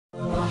এখন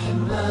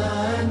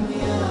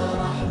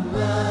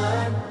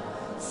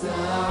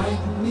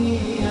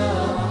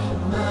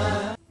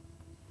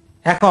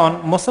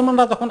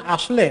মুসলমানরা যখন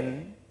আসলেন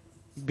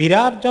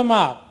বিরাট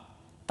জমাত,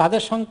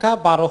 তাদের সংখ্যা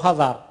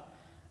 12,000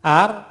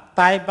 আর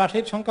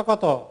তাইবাসীর সংখ্যা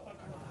কত?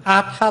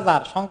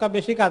 8,000। সংখ্যা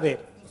বেশি কাদের?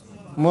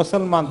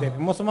 মুসলমানদের।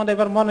 মুসলমান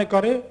এবার মনে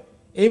করে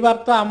এইবার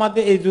তো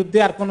আমাদের এই যুদ্ধে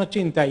আর কোনো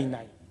চিন্তাই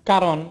নাই,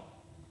 কারণ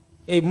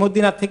এই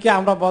মদিনা থেকে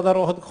আমরা বদর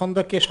ওহদ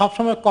খন্দকে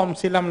সবসময় কম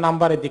ছিলাম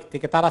নাম্বারের দিক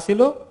থেকে, তারা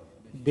ছিল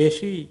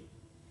বেশি।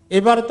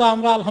 এবারে তো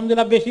আমরা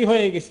আলহামদুলিল্লাহ বেশি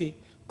হয়ে গেছি।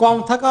 কম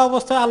থাকা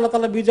অবস্থায় আল্লাহ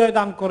তাআলা বিজয়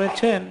দান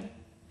করেছেন,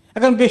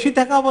 এখন বেশি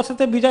থাকা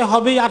অবস্থাতে বিজয়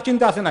হবেই, আর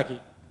চিন্তা আছে নাকি?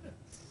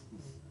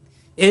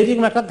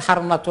 এইরকম একটা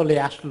ধারণা চলে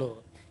আসলো।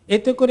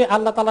 এতে করে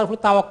আল্লাহ তাআলার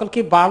উপর তাওয়াক্কুল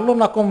কি বাড়লো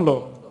না কমলো?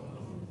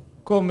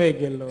 কমে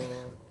গেল।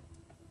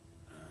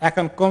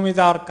 এখন কমে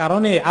যাওয়ার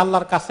কারণে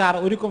আল্লাহর কাছে আর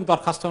ওইরকম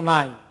দরখাস্ত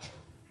নাই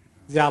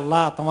যে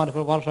আল্লাহ তোমার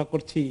উপর ভরসা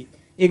করছি,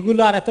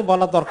 এগুলো আর এত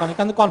বলার দরকার নেই,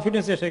 কারণ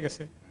কনফিডেন্স এসে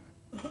গেছে।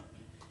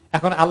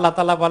 এখন আল্লাহ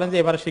তাআলা বলেন যে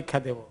এবারে শিক্ষা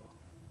দেব।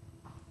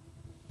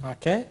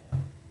 ওকে,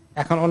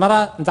 এখন ওনারা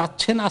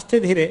যাচ্ছেন আস্তে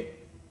ধীরে,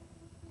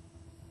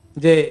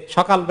 যে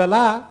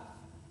সকালবেলা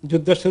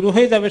যুদ্ধ শুরু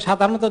হয়ে যাবে।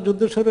 সাধারণত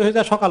যুদ্ধ শুরু হয়ে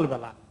যায়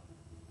সকালবেলা,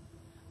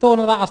 তো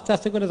ওনারা আস্তে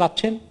আস্তে করে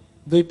যাচ্ছেন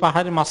দুই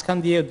পাহাড়ের মাঝখান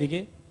দিয়ে। ওদিকে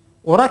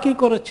ওরা কি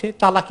করেছে,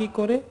 চালাকি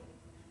করে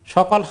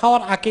সকাল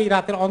হওয়ার আগেই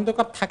রাতের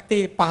অন্ধকার থাকতে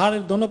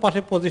পাহাড়ের দোনো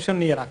পাশে পজিশন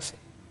নিয়ে রাখছে।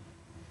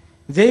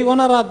 যেই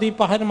ওনারা দুই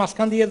পাহাড়ের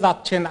মাঝখান দিয়ে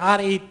যাচ্ছেন আর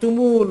এই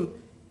তুমুল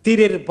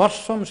তীরের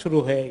বর্ষণ শুরু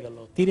হয়ে গেল,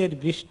 তীরের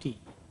বৃষ্টি,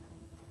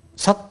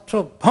 ছত্র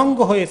ভঙ্গ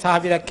হয়ে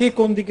সাহাবীরা কে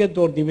কোন দিকে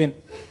দৌড় দিবেন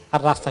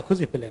আর রাস্তা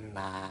খুঁজে পেলেন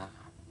না।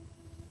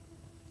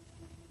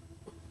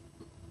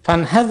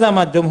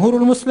 ফানহাজামা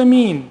জমহুরুল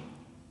মুসলিমিন,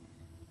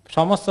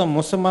 সমস্ত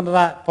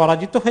মুসলমানরা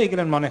পরাজিত হয়ে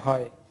গেলেন মনে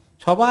হয়।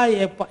 সবাই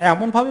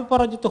এমন ভাবে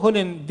পরাজিত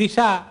হলেন,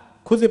 দিশা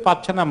খুঁজে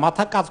পাচ্ছে না,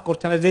 মাথা কাজ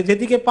করছে না, যে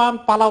যেদিকে পান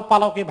পালাও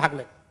পালাও কে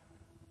ভাগলেন।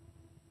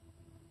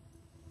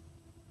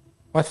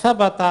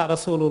 ওয়াসাবাতা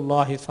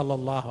রাসূলুল্লাহ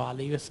সাল্লাল্লাহু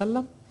আলাইহি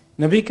ওয়াসাল্লাম,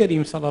 নবী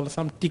করিম সাল্লাল্লাহু আলাইহি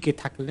ওয়াসাল্লাম টিকে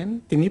থাকলেন,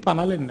 তিনি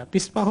পালালেন না,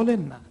 পিছপা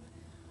হলেন না।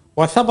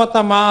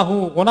 ওয়াসাবাতা মাহু,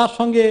 ওনার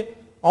সঙ্গে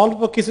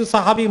অল্প কিছু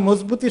সাহাবী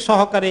মজবুতি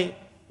সহকারে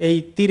এই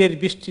তীরের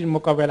বৃষ্টির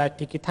মোকাবেলায়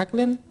টিকে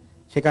থাকলেন।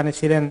 সেখানে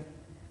ছিলেন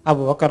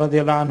আবু বকর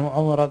রাদিয়াল্লাহু আনহু,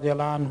 ওমর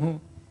রাদিয়াল্লাহু আনহু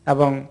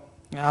এবং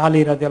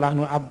আলী রাদিয়াল্লাহু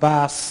আনহু,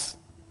 আব্বাস,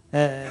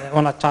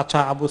 ওনার চাচা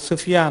আবু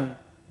সুফিয়ান।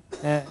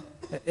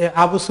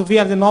 আবু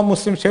সুফিয়ান যে নন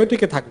মুসলিম, সেও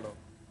টিকে থাকলো।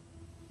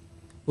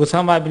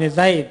 উসামা ইবনে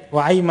যায়েদ ও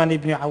আইমান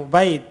ইবনে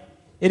উবাইদ,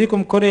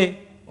 এরকম করে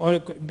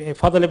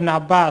ফজল ইবনে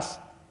আব্বাস,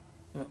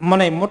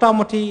 মানে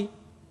মোটামুটি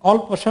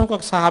অল্প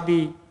সংখ্যক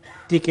সাহাবী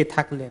টিকে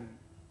থাকলেন।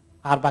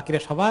 আর বাকিরা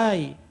সবাই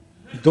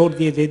দৌড়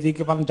দিয়ে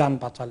যেদিকে পান যান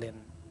বাঁচালেন।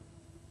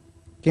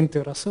 কিন্তু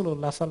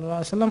রাসূলুল্লাহ সাল্লাল্লাহু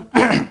আলাইহি ওয়াসাল্লাম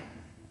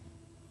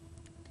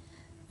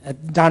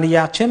দাঁড়িয়ে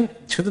আছেন।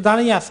 শুধু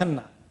দাঁড়িয়ে আছেন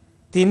না,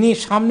 তিনি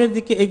সামনের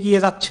দিকে এগিয়ে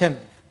যাচ্ছেন,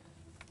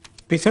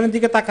 পিছনের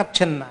দিকে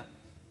তাকাচ্ছেন না।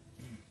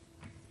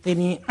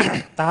 তিনি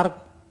তার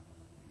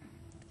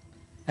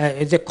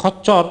যে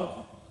খচ্চর,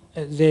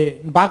 যে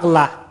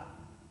বাগলা,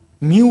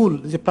 মিউল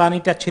যে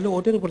প্রাণীটা ছিল,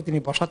 ওটার উপর তিনি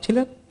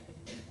বসাচ্ছিলেন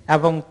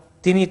এবং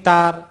তিনি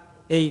তার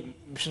এই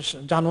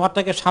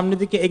জানোয়ারটাকে সামনের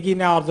দিকে এগিয়ে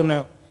নেওয়ার জন্য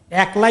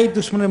একলাই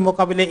দুশমনের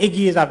মোকাবিলায়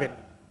এগিয়ে যাবেন,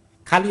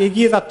 খালি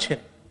এগিয়ে যাচ্ছেন।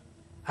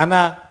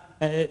 আনা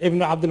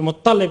ইবনে আব্দুল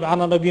মুত্তালিব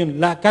আনা নবিয়্যুন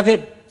লা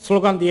কাযিব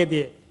স্লোগান দিয়ে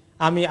দিয়ে,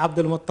 আমি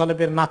আব্দুল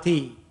মুত্তালিবের নাতি,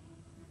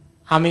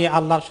 আমি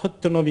আল্লাহর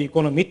সত্য নবী,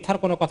 কোনো মিথ্যার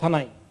কোনো কথা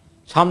নাই।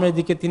 সামনের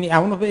দিকে তিনি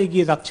এমনভাবে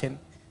এগিয়ে যাচ্ছেন।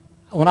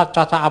 ওনার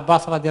চাচা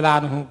আব্বাস রাদিয়াল্লাহু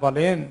আনহু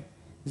বলেন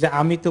যে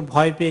আমি তো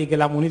ভয় পেয়ে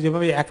গেলাম, উনি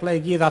যেভাবে একলা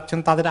এগিয়ে যাচ্ছেন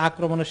তাদের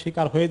আক্রমণের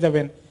শিকার হয়ে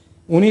যাবেন।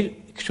 উনি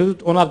শুধু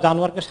ওনার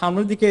জানোয়ারকে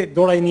সামনের দিকে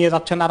দৌড়াই নিয়ে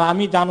যাচ্ছেন, আর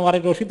আমি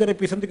জানোয়ারের রশি ধরে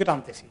পিছন দিকে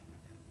টানতেছি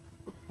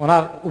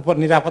ওনার উপর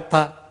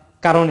নিরাপত্তা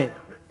কারণে,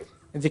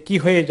 যে কি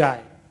হয়ে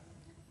যায়।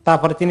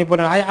 তারপরে তিনি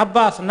বলেন, আয়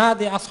আব্বাস না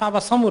দে আসহাবা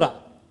সামুরা,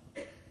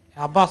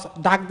 আব্বাস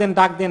ডাক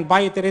দেন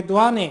বাইতে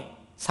রিদওয়ানে,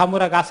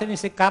 সামুরা গাছের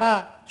নিচে কারা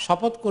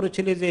শপথ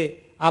করেছিল যে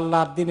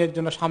আল্লাহর দিনের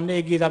জন্য সামনে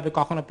এগিয়ে যাবে,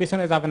 কখনো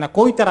পেছনে যাবে না,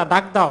 কই তারা,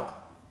 ডাক দাও।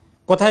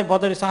 কোথায়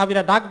বদরের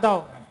সাহাবীরা, ডাক দাও,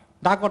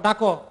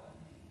 ডাকো।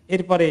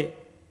 এরপরে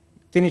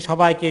তিনি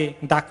সবাইকে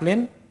ডাকলেন,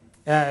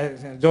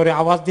 জোরে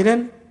আওয়াজ দিলেন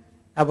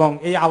এবং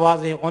এই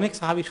আওয়াজে অনেক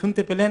সাহাবী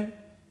শুনতে পেলেন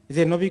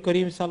যে নবী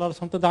করিম সাল্লাল্লাহু আলাইহি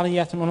ওয়াসাল্লাম তো দাঁড়িয়ে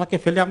আছেন, ওনাকে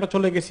ফেলে আমরা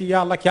চলে গেছি, ইয়া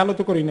আল্লাহ, খেয়ালও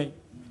তো করি নাই।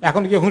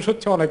 এখন গিয়ে হুঁশ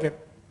হচ্ছে অনেকের।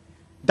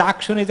 ডাক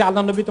শুনে যে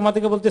আল্লাহ নবী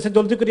তোমাদেরকে বলতেছে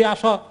জলদি করে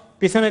আসো,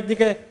 পিছনের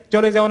দিকে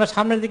চলে যাও না,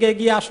 সামনের দিকে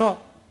এগিয়ে আসো।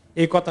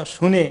 এই কথা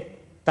শুনে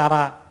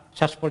তারা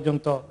শেষ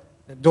পর্যন্ত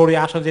দৌড়ে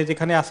আসো, যে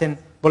যেখানে আছেন,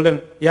 বললেন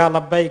ইয়া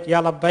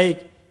লাব্বাইক,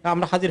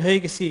 আমরা হাজির হয়ে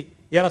গেছি,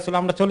 ইয়া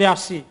রাসূলুল্লাহ আমরা চলে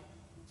আসছি।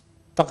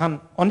 তখন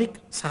অনেক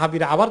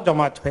সাহাবীরা আবার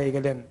জমায়েত হয়ে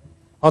গেলেন।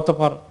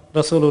 অতঃপর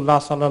রাসূলুল্লাহ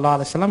সাল্লাল্লাহু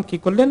আলাইহি সাল্লাম কি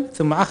করলেন,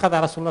 সুম্মা আখাযা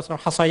রাসূলুল্লাহ সাল্লাল্লাহু আলাইহি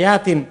ওয়াসাল্লাম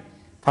হাসায়াতিন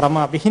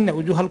ফারামা বিহিন্না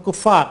উজুহাল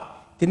কুফার,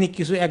 তিনি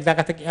কিছু এক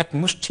জায়গা থেকে এক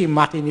মুষ্টি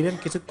মাটি নিলেন,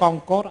 কিছু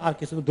কঙ্কর আর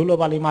কিছু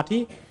ধুলোবালি মাটি,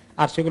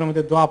 আর সেগুলোর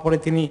মধ্যে দোয়া পড়ে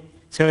তিনি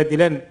ছেড়ে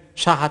দিলেন,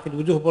 শাহাতিল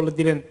উজুহ বলে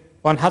দিলেন,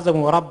 ওয়ান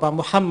হাজামু রাব্বা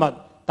মুহাম্মদ,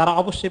 তারা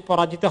অবশ্যই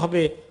পরাজিত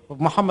হবে,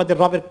 মুহাম্মাদের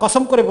রবের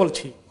কসম করে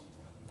বলছি।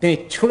 তিনি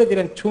ছুড়ে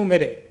দিলেন ছু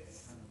মেরে,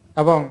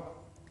 এবং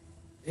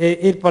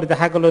এরপর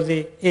দেখা গেল যে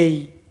এই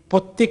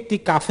প্রত্যেকটি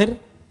কাফের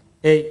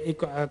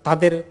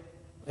তাদের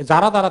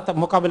যারা যারা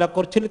মোকাবিলা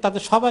করছিল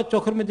তাদের সবাই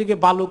চোখের মধ্যে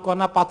গিয়ে বালু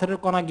কণা পাথরের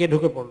কণা গিয়ে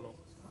ঢুকে পড়লো,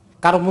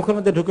 কারো মুখের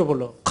মধ্যে ঢুকে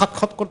পড়লো,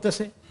 খতখত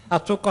করতেছে আর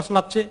চোখ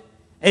কসলাচ্ছে।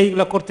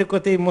 এইগুলো করতে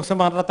করতে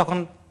মুসলমানরা তখন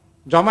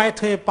জমায়েত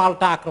হয়ে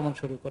পাল্টা আক্রমণ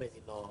শুরু করে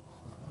দিল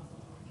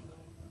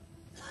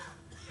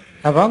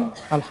এবং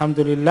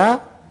আলহামদুলিল্লাহ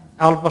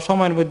অল্প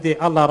সময়ের মধ্যে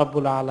আল্লাহ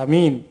রাব্বুল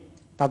আলামিন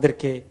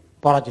তাদেরকে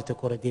পরাজিত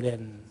করে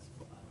দিলেন।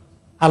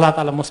 আল্লাহ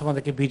তাআলা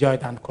মুসলমানদেরকে বিজয়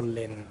দান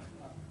করলেন।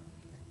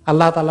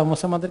 আল্লাহ তাআলা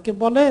মুসলমানদেরকে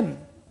বলেন,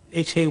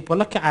 এই সেই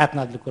উপলক্ষে আয়াত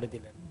নাযিল করে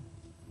দিলেন,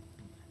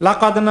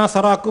 লাকাদ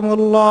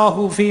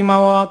নাসারাকুমুল্লাহু ফি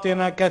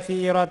মাওয়াতিন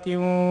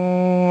কাসীরাতিন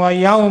ওয়া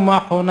ইয়াওমা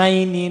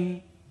হুনাইনিন।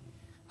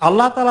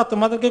 আল্লাহ তাআলা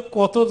তোমাদেরকে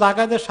কত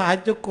জায়গায়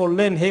সাহায্য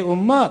করলেন হে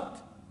উম্মত,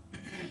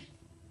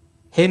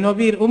 হে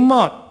নবীর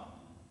উম্মত।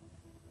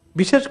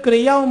 বিশেষ করে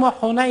ইয়াউমা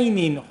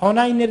হুনাইনিন,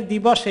 হুনাইনের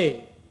দিবসে,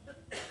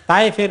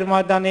 তায়েফের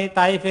ময়দানে,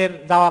 তায়েফের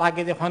যাওয়ার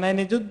আগে যে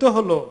হুনাইনের যুদ্ধ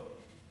হলো,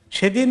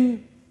 সেদিন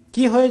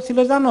কি হয়েছিল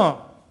জানো?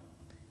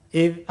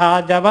 ইয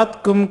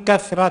আজাবাতকুম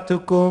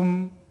কাসরাতুকুম,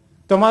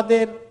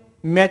 তোমাদের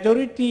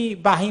মেজরিটি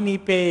বাহিনী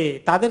পেয়ে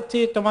তাদের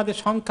চেয়ে তোমাদের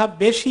সংখ্যা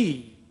বেশি,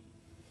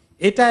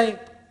 এটাই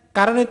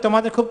কারণে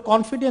তোমাদের খুব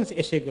কনফিডেন্স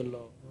এসে গেল,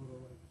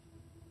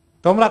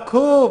 তোমরা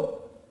খুব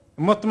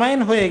মুতমাইন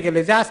হয়ে গেলে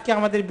যে আজকে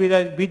আমাদের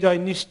বিজয়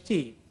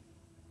নিশ্চিত।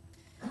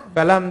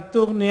 ফালাম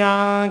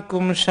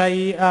তুগনিয়াকুম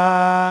শাইআ,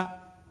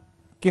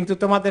 কিন্তু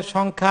তোমাদের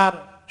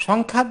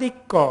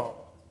সংখ্যাধিক্য,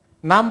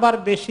 নাম্বার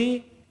বেশি,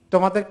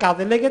 তোমাদের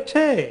কাজে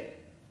লেগেছে?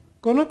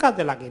 কোনো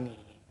কাজে লাগেনি।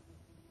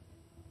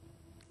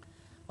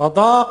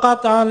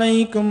 ওয়াদাকাত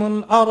আলাইকুমুল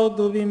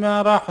আরদু বিমা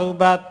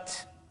রাহুবাত,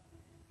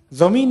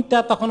 জমিনটা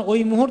তখন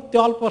ওই মুহূর্তে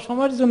অল্প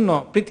সময়ের জন্য,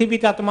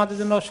 পৃথিবীটা তোমাদের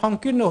জন্য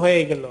সংকীর্ণ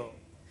হয়ে গেল।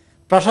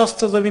 প্রশস্ত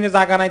জমিনে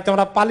জায়গা নাই,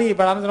 তোমরা পালিয়ে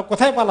বেড়ানোর জন্য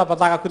কোথায় পালাবা,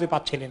 জায়গা খুঁজে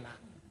পাচ্ছিলে না।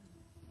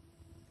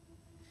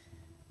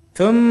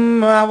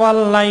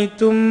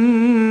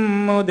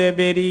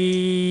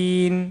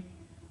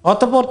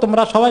 অতঃপর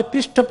তোমরা সবাই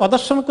পৃষ্ঠ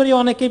প্রদর্শন করে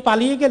অনেকেই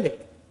পালিয়ে গেলে,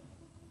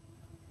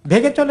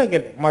 ভেগে চলে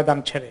গেলে ময়দান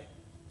ছেড়ে।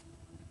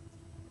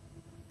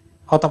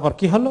 অতঃপর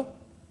কি হলো?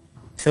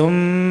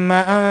 সুম্মা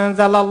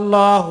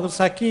আনজালাল্লাহু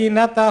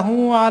সাকিনাতাহু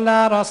আলা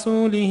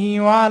রাসূলিহি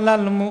ওয়া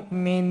আলাল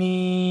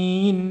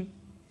মুমিনিন,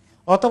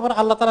 অতঃপর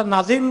আল্লাহ তাআলা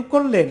নাযিল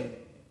করলেন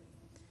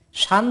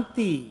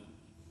শান্তি,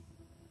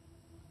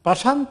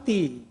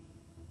 প্রশান্তি,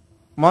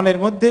 মনের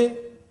মধ্যে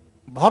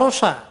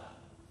ভরসা।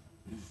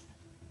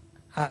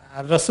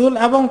 রসুল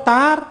এবং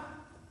তার,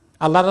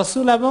 আল্লাহ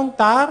রসুল এবং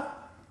তার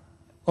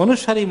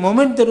অনুসারী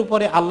মোমেনদের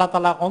উপরে আল্লাহ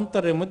তাআলা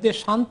অন্তরের মধ্যে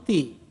শান্তি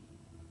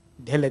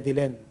ঢেলে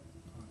দিলেন।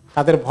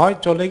 তাদের ভয়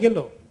চলে গেল,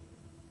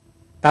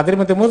 তাদের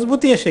মধ্যে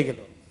মজবুতি এসে গেল,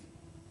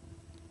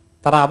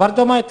 তারা আবার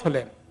জমায়েত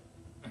হলেন।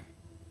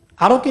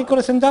 আরো কি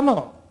করেছেন জানো?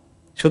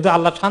 শুধু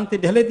আল্লাহ শান্তি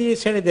ঢেলে দিয়ে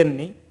ছেড়ে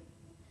দেননি,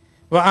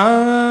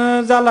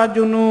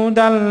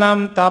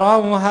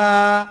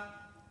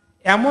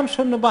 এমন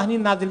সৈন্যবাহিনী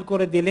নাজিল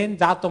করে দিলেন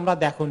যা তোমরা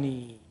দেখোনি।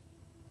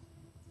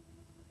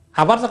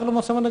 আবার যখন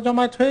মুসলমানরা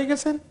জমায়েত হয়ে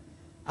গেছেন,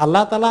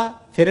 আল্লাহ তাআলা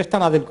ফেরেশতা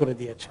নাজিল করে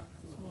দিয়েছেন।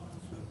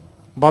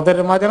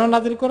 বদরের ময়দানও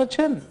নাজিল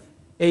করেছেন,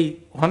 এই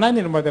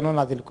হুনাইনের ময়দানও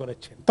নাজিল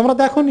করেছেন, তোমরা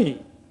দেখোনি।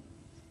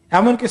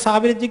 এমনকি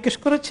সাহাবীরা জিজ্ঞেস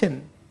করেছেন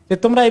যে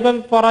তোমরা এইভাবে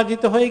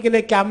পরাজিত হয়ে গেলে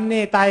কেমনে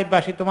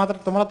তাইফবাসী,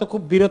 তোমরা তো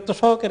খুব বীরত্ব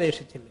সহকারে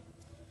এসেছিলে।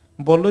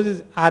 বললো যে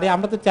আরে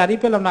আমরা তো চারি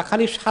পেলাম না,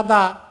 খালি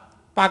সাদা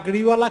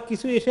পাগড়িওয়ালা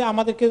কিছু এসে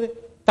আমাদেরকে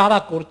তাড়া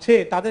করছে,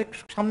 তাদের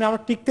সামনে আমরা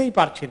টিকতেই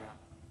পারছি না।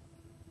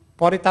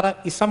 পরে তারা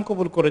ইসলাম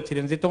কবুল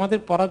করেছিলেন যে তোমাদের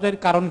পরাজয়ের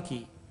কারণ কি,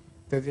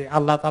 যে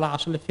আল্লাহ তাআলা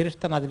আসলে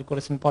ফেরেশতা নাজিল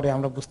করেছেন। পরে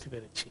আমরা বুঝতে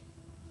পেরেছি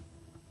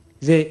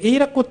যে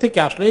এইরা কোত্থেকে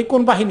আসলো, এই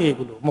কোন বাহিনী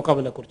এগুলো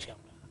মোকাবিলা করছি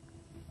আমরা।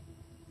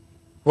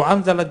 ওয়া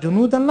আনজালা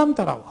জুনুদান লাম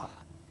তারাউহা,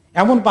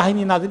 এমন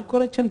বাহিনী নাজিল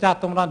করেছেন যা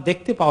তোমরা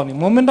দেখতে পাওনি,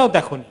 মুমিনরাও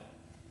দেখোনি,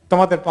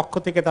 তোমাদের পক্ষ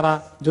থেকে তারা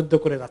যুদ্ধ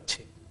করে যাচ্ছে।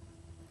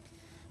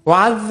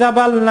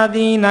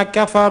 ওয়াযাবাল্লাযীনা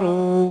কাফারু,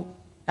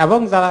 এবং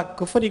যারা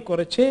কুফরি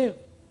করেছে,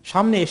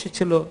 সামনে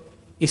এসেছিল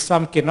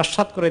ইসলামকে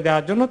নস্যাৎ করে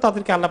দেওয়ার জন্য,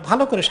 তাদেরকে আল্লাহ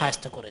ভালো করে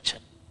শায়েস্তা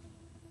করেছেন।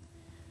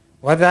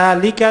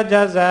 ওয়াযালিকা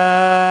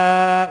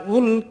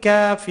জাযাউল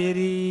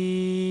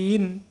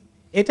কাফিরিন,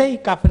 এটাই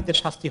কাফেরদের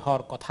শাস্তি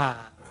হওয়ার কথা।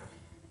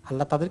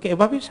 আল্লাহ তাদেরকে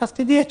এভাবেই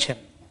শাস্তি দিয়েছেন।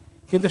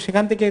 কিন্তু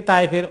সেখান থেকে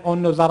তায়েফের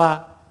অন্য যারা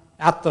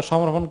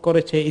আত্মসমর্পণ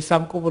করেছে,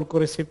 ইসলাম কবুল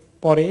করেছে,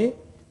 পরে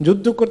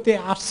যুদ্ধ করতে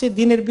আসছে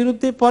দ্বীনের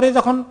বিরুদ্ধে, পরে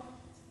যখন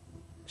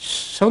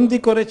সন্ধি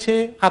করেছে,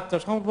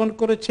 আত্মসমর্পণ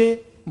করেছে,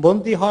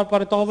 বন্দী হওয়ার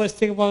পরে তওবা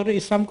ইস্তেগফার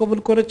ইসলাম কবুল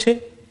করেছে,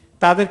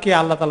 তাদেরকে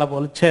আল্লাহ তাআলা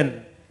বলছেন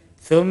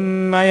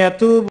সুম্মা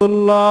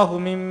ইয়াতুবুল্লাহু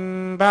মিন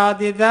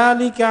বাদি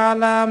যালিকা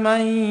আলা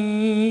মান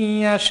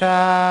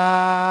ইয়াশা,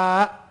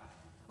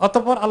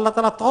 অতঃপর আল্লাহ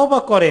তাআলা তওবা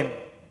করেন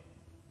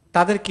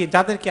তাদেরকে,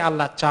 যাদেরকে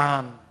আল্লাহ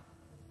চান।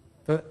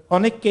 তো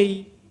অনেককেই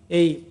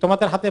এই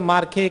তোমাদের হাতে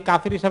মার খেয়ে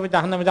কাফির হিসাবে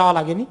জাহান্নামে যাওয়া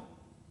লাগেনি,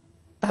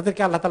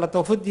 তাদেরকে আল্লাহ তাআলা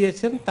তৌফিক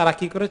দিয়েছেন, তারা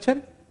কি করেছেন?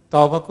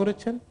 তওবা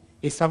করেছেন,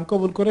 ইসলাম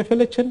কবুল করে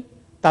ফেলেছেন,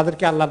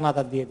 তাদেরকে আল্লাহ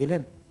নাজাত দিয়ে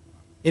দিলেন।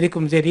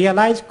 এরকম যে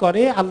রিয়ালাইজ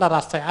করে, আল্লাহ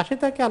রাস্তায় আসে,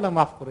 তাকে আল্লাহ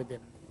মাফ করে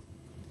দেন।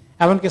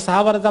 এমনকি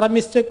সাহাবারা যারা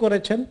মিস্টেক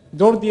করেছেন,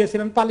 দৌড়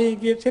দিয়েছিলেন, পালিয়ে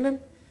গিয়েছিলেন,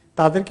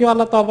 তাদেরকেও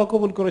আল্লাহ তওবা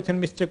কবুল করেছেন,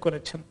 মিস্টেক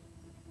করেছেন।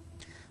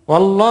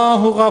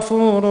 আল্লাহু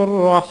গফুরুর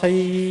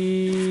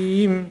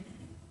রহিম,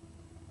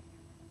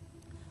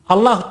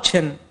 আল্লাহ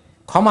হচ্ছেন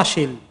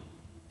ক্ষমাশীল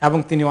এবং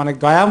তিনি অনেক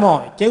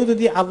দয়াময়। কেউ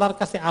যদি আল্লাহর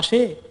কাছে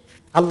আসে,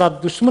 আল্লাহর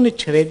দুশ্মনী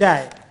ছেড়ে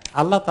দেয়,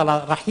 আল্লাহ তাআলা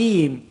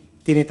রাহিম,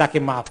 তিনি তাকে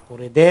মাফ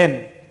করে দেন।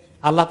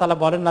 আল্লাহ তাআলা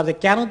বলেন না যে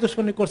কেন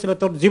দুশ্মনী করছিল,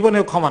 তোর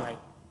জীবনেও ক্ষমা নাই,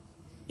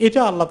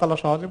 এটা আল্লাহ তাআলা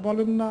সহজে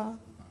বলেন না।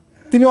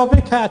 তিনি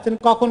অপেক্ষায় আছেন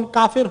কখন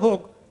কাফের হোক,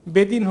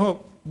 বেদিন হোক,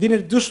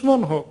 দিনের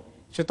দুশ্মন হোক,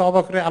 সে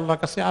তওবা করে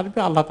আল্লাহর কাছে আসবে,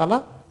 আল্লাহ তাআলা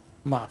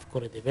মাফ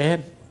করে দেবেন।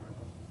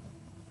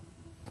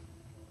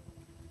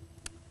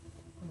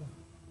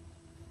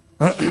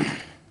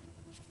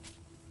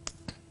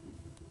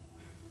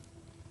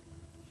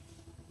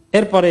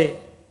 এরপরে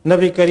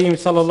নবী করিম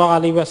সাল্লাল্লাহু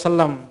আলাইহি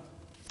ওয়াসাল্লাম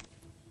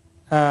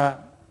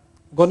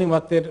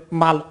গনিমতের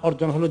মাল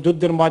অর্জন হলো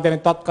যুদ্ধের ময়দানে।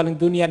 তৎকালীন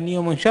দুনিয়ার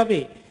নিয়ম হিসাবে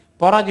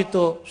পরাজিত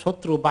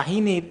শত্রু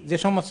বাহিনীর যে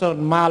সমস্ত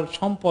মাল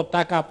সম্পদ,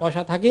 টাকা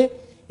পয়সা থাকে,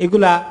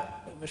 এগুলা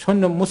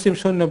সৈন্য, মুসলিম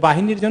সৈন্য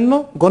বাহিনীর জন্য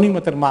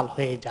গনিমতের মাল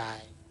হয়ে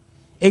যায়।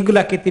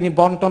 এগুলাকে তিনি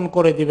বন্টন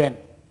করে দিবেন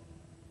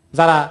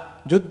যারা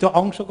যুদ্ধে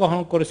অংশগ্রহণ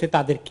করেছে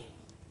তাদেরকে।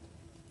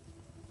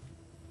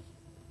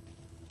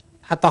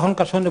 আর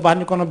তখনকার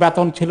সৈন্যবাহিনীর কোনো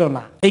বেতন ছিল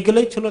না,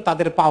 এইগুলোই ছিল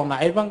তাদের পাওনা।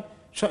 এবং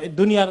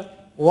দুনিয়ার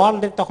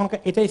ওয়ার্ল্ডের তখনকার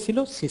এটাই ছিল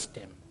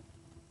সিস্টেম।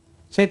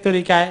 সেই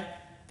তরিকায়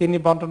তিনি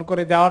বন্টন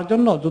করে দেওয়ার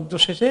জন্য যুদ্ধ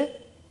শেষে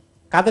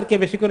কাদেরকে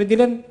বেশি করে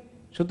দিলেন?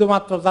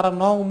 শুধুমাত্র যারা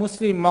নও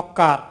মুসলিম,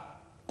 মক্কার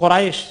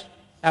কোরাইশ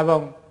এবং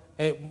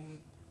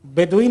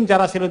বেদুইন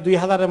যারা ছিল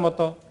 2000-এর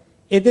মতো,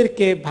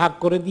 এদেরকে ভাগ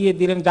করে দিয়ে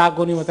দিলেন যা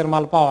গনিমতের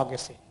মাল পাওয়া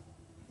গেছে।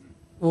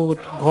 উট,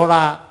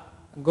 ঘোড়া,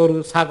 গরু,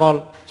 ছাগল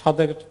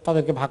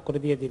তাদেরকে ভাগ করে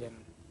দিয়ে দিলেন।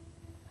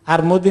 আর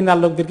মদিনার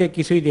লোকদেরকে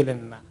কিছুই দিলেন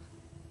না।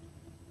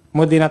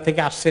 মদিনা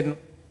থেকে আসছেন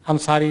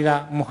আনসারীরা,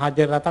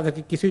 মুহাজিররা,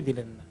 তাদেরকে কিছুই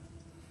দিলেন না।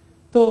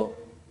 তো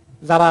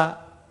যারা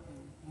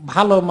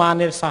ভালো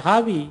মানের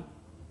সাহাবী,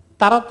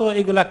 তারা তো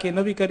এগুলাকে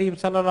নবী করিম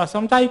সাল্লাল্লাহু আলাইহি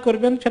ওয়াসাল্লাম যাই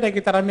করবেন সেটাকে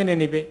তারা মেনে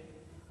নেবে।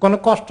 কোনো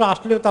কষ্ট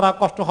আসলেও তারা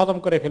কষ্ট হজম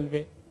করে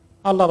ফেলবে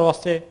আল্লাহর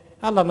ওয়াস্তে,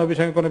 আল্লাহ নবীর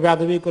সঙ্গে কোনো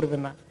বেয়াদবি করবে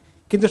না।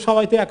 কিন্তু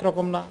সবাই তো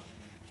একরকম না,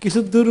 কিছু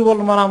দুর্বল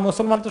মানা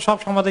মুসলমান তো সব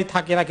সমাজেই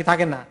থাকে, নাকি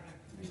থাকে না?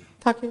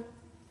 থাকে।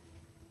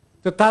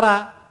 তো তারা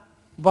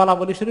বলা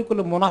বলি শুরু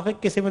করলো, মোনাফেক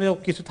কেসে মানে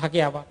কিছু থাকে।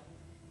 আবার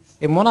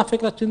এই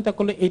মোনাফেকরা চিন্তা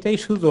করলে এটাই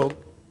সুযোগ,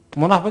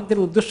 মোনাফেকদের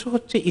উদ্দেশ্য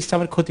হচ্ছে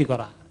ইসলামের ক্ষতি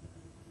করা।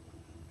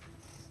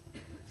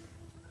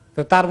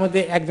 তো তার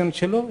মধ্যে একজন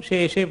ছিল, সে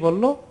এসে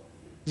বলল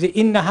যে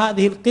ইন্না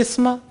হাযিহিল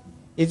কিসমা,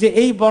 এই যে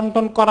এই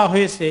বন্টন করা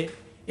হয়েছে,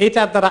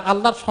 এটার দ্বারা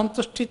আল্লাহর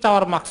সন্তুষ্টি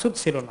চাওয়ার মাকসুদ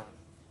ছিল না,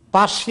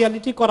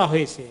 পার্সিয়ালিটি করা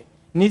হয়েছে।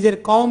 নিজের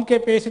কওমকে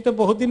পেয়েছে তো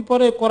বহুদিন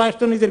পরে, কোরাইশ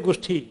তো নিজের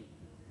গোষ্ঠী,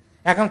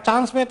 এখন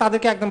চান্স পেয়ে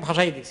তাদেরকে একদম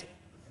ভাসাই দিয়েছে।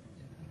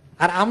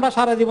 আর আমরা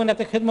সারা জীবন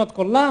এত খেদমত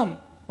করলাম,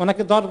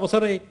 ওনাকে 10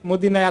 বছরে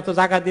মদিনায় এত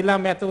জায়গা দিলাম,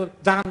 এত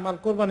জানমাল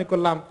কোরবানি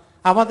করলাম,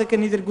 আমাদেরকে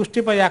নিজের গোষ্ঠী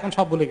পাই এখন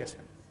সব ভুলে গেছে।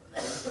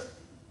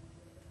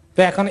 তো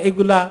এখন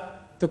এগুলা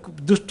তো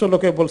দুষ্ট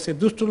লোকে বলছে,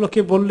 দুষ্ট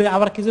লোকে বললে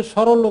আবার কিছু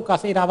সরল লোক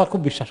আছে, এরা আবার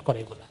খুব বিশ্বাস করে।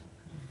 এগুলা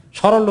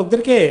সরল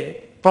লোকদেরকে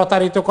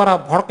প্রতারিত করা,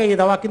 ভড়কাইয়ে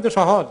দেওয়া কিন্তু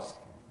সহজ।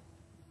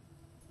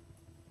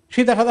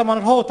 সিধা সাদা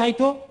মানুষ তাই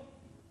তো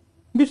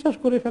বিশ্বাস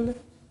করে ফেলে।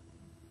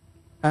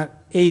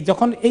 এই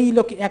যখন এই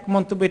লোক এক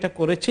মন্তব্য এটা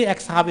করেছে, এক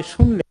সাহাবী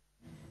শুনলেন,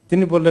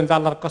 তিনি বললেন যে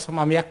আল্লাহর কসম,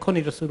 আমি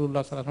এক্ষুনি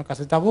রাসূলুল্লাহ সাল্লাল্লাহু আলাইহি ওয়াসাল্লামের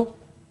কাছে যাব,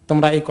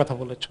 তোমরা এই কথা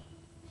বলেছ।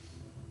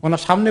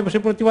 ওনার সামনে বসে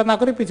প্রতিবাদ না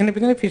করে পিছনে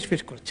পিছনে ফিস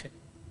ফিস করছে।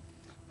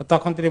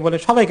 তখন তিনি বলে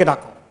সবাইকে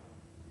ডাকো।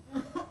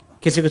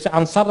 কিছু কিছু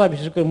আনসাররা,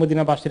 বিশেষ করে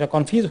মদিনাবাসীরা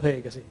কনফিউজ হয়ে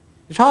গেছে,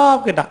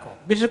 সবকে ডাকো,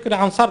 বিশেষ করে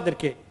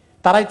আনসারদেরকে,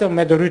 তারাই তো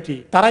মেজরিটি,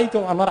 তারাই তো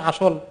আমার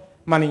আসল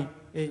মানে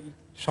এই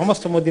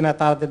সমস্ত মদিনা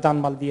তাদের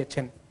জানমাল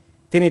দিয়েছেন।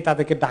 তিনি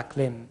তাদেরকে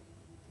ডাকলেন,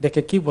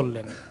 ডেকে কি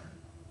বললেন?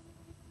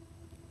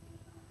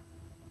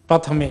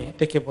 প্রথমে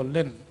ডেকে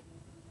বললেন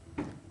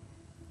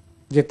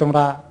যে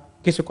তোমরা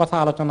কিছু কথা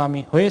আলোচনা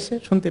আমি হয়েছে,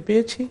 শুনতে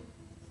পেয়েছি,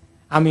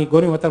 আমি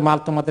গনিমতের মাল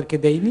তোমাদেরকে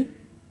দেইনি,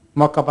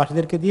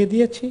 মক্কাবাসীদেরকে দিয়ে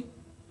দিয়েছি।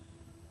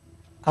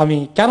 আমি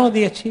কেন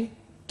দিয়েছি,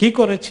 কি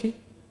করেছি,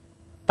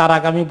 তার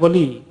আগে আমি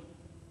বলি,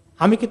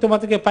 আমি কি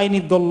তোমাদেরকে পাইনি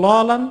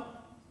দল্লালান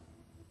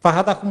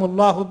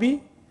ফাহাদাকুমুল্লাহু বি?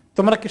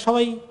 তোমরা কি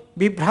সবাই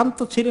বিভ্রান্ত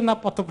ছিলে না,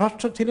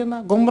 পথভ্রষ্ট ছিলে না,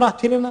 গোমরাহ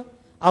ছিলে না?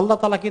 আল্লাহ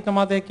তাআলা কি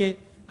তোমাদেরকে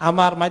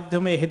আমার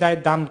মাধ্যমে হিদায়াত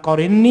দান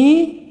করেননি?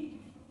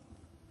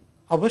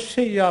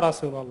 অবশ্যই ইয়া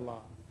রাসূলুল্লাহ,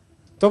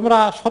 তোমরা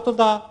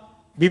শতদা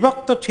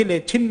বিভক্ত ছিলে,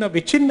 ছিন্ন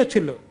বিচ্ছিন্ন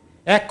ছিল,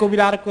 এক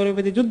কবিরা আর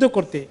কবিরা যুদ্ধ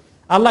করতে।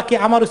 আল্লাহ কি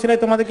আমার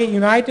উসিলায় তোমাদেরকে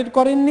ইউনাইটেড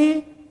করেননি?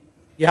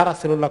 ইয়া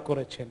রাসূলুল্লাহ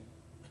করেছেন।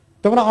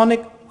 তোমরা অনেক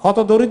হত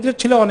দরিদ্র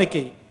ছিল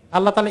অনেকেই,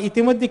 আল্লাহ তাআলা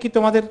ইতিমধ্যে কি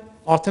তোমাদের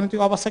অর্থনৈতিক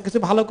অবস্থা কিছু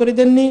ভালো করে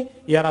দেননি?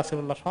 ইয়া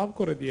রাসূলুল্লাহ সব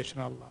করে দিয়েছেন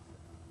আল্লাহ।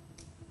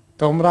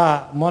 তোমরা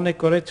মনে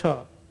করেছ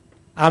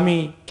আমি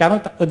কেন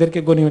ওদেরকে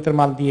গনিমতের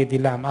মাল দিয়ে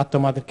দিলাম আর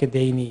তোমাদেরকে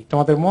দেইনি?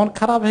 তোমাদের মন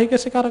খারাপ হয়ে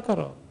গেছে কারো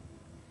কারো।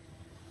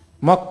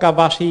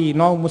 মক্কাবাসী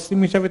নও মুসলিম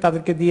হিসাবে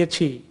তাদেরকে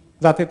দিয়েছি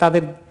যাতে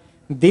তাদের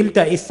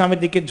দিলটা ইসলামের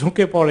দিকে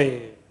ঝুঁকে পড়ে,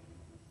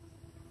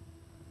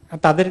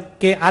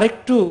 তাদেরকে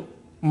আরেকটু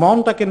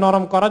মনটাকে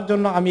নরম করার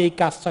জন্য আমি এই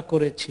কাজটা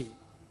করেছি।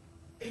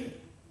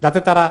 যাতে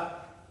তারা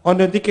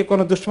অন্যদিকে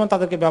কোনো দুশমন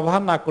তাদেরকে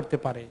ব্যবহার না করতে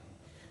পারে।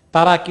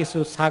 তারা কিছু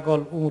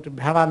ছাগল, উট,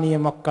 ভেড়া নিয়ে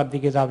মক্কার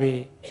দিকে যাবে,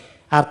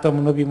 আর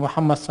তোমরা নবী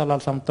মুহাম্মদ সাল্লাল্লাহু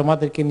আলাইহি ওয়াসাল্লাম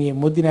তোমাদেরকে নিয়ে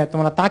মদিনায়,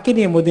 তোমরা তাকে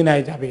নিয়ে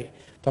মদিনায় যাবে,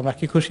 তোমরা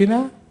কি খুশি না?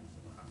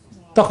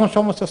 তখন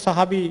সমস্ত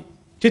সাহাবী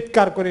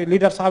চিৎকার করে,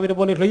 লিডার সাহাবীরা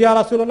বলে, ইয়া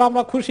রাসূলুল্লাহ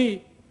আমরা খুশি।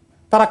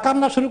 তারা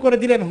কান্না শুরু করে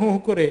দিলেন হু হু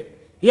করে,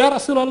 ইয়া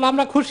রাসূলুল্লাহ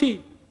আমরা খুশি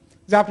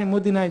যে আপনি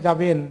মদিনায়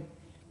যাবেন।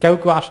 কেউ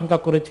কেউ আশঙ্কা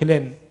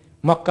করেছিলেন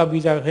মক্কা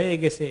বিজয় হয়ে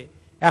গেছে,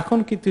 এখন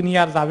কি তিনি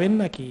আর যাবেন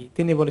নাকি?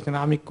 তিনি বলেছেন,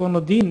 আমি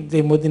কোনোদিন যে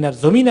মদিনার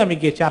জমিনে আমি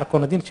গেছি আর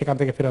কোনোদিন সেখান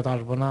থেকে ফেরত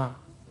আসবো না,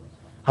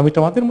 আমি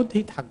তোমাদের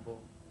মধ্যেই থাকবো।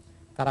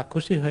 তারা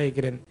খুশি হয়ে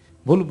গেলেন,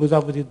 ভুল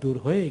বুঝাবুঝি দূর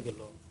হয়ে গেল।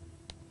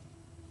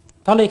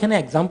 তাহলে এখানে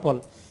এক্সাম্পল,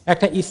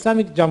 একটা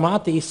ইসলামিক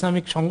জামাত,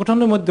 ইসলামিক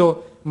সংগঠনের মধ্যে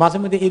মাঝে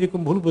মধ্যে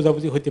এরকম ভুল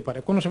বুঝাবুঝি হতে পারে,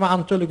 কোনো সময়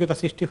আঞ্চলিকতা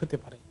সৃষ্টি হতে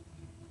পারে,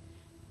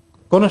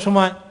 কোনো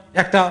সময়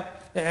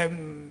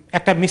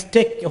একটা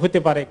মিস্টেক হতে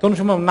পারে, কোন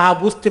সময় না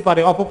বুঝতে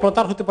পারে,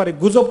 অপপ্রচার হতে পারে,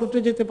 গুজব উঠে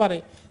যেতে পারে,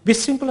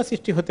 বিশৃঙ্খলা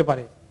সৃষ্টি হতে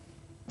পারে।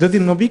 যদি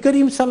নবী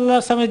করিম সাল্লাল্লাহু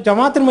আলাইহি ওয়াসাল্লামের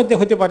জামাতের মধ্যে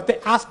হতে পারে, তো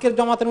আজকের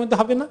জামাতের মধ্যে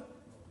হবে না?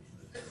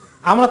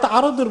 আমরা তো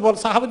আরো দুর্বল,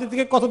 সাহাবাদের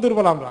থেকে কত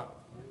দুর্বল আমরা,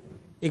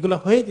 এগুলো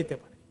হয়ে যেতে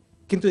পারে।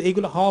 কিন্তু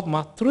এগুলো হওয়া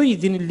মাত্রই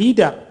যিনি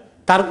লিডার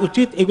তার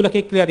উচিত এগুলোকে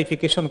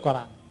ক্লিয়ারিফিকেশন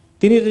করা।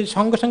 তিনি যদি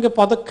সঙ্গে সঙ্গে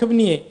পদক্ষেপ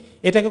নিয়ে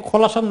এটাকে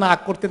খোলাসা না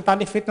করতেন,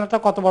 তাহলে ফিতনাটা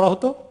কত বড়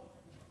হতো,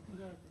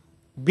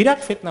 বিরাট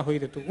ফিতনা হয়ে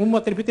যেত,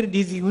 উম্মতের ভিতরে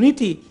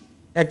ডিসইউনিটি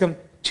একদম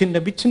ছিন্ন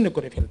বিচ্ছিন্ন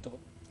করে ফেলতো।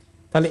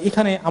 তাহলে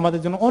এখানে আমাদের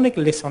জন্য অনেক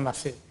লেসন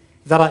আছে।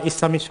 যারা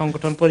ইসলামী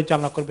সংগঠন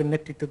পরিচালনা করবেন,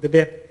 নেতৃত্ব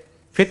দেবেন,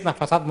 ফিতনা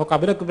ফাসাদ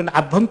মোকাবিলা করবেন,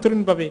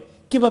 আভ্যন্তরীণ ভাবে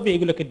কিভাবে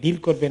এগুলোকে ডিল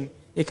করবেন,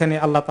 এখানে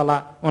আল্লাহ তাআলা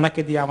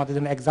ওনাকে দিয়ে আমাদের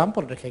জন্য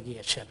এক্সাম্পল রেখে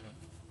গিয়েছেন।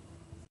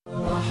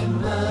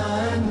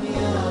 رحمن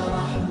يا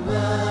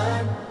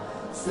رحمن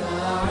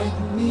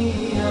ساعدني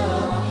يا